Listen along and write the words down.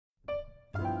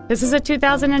This is a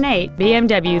 2008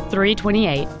 BMW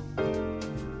 328.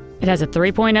 It has a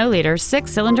 3.0-liter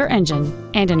six-cylinder engine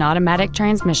and an automatic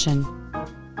transmission.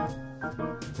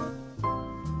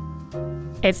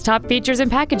 Its top features and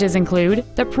packages include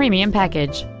the Premium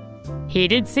Package,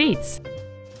 heated seats,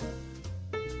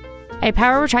 a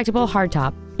power retractable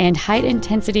hardtop, and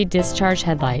high-intensity discharge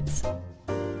headlights.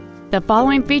 The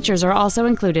following features are also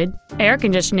included: air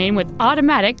conditioning with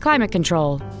automatic climate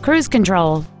control, cruise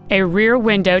control, a rear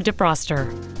window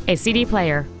defroster, a CD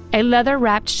player, a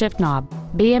leather-wrapped shift knob,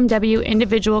 BMW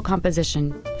individual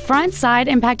composition, front side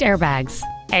impact airbags,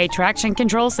 a traction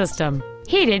control system,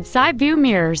 heated side view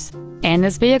mirrors, and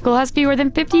this vehicle has fewer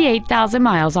than 58,000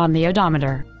 miles on the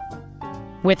odometer.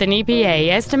 With an EPA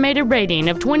estimated rating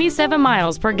of 27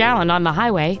 miles per gallon on the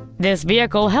highway, this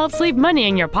vehicle helps leave money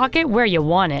in your pocket where you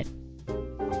want it.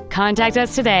 Contact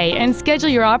us today and schedule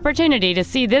your opportunity to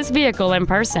see this vehicle in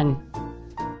person.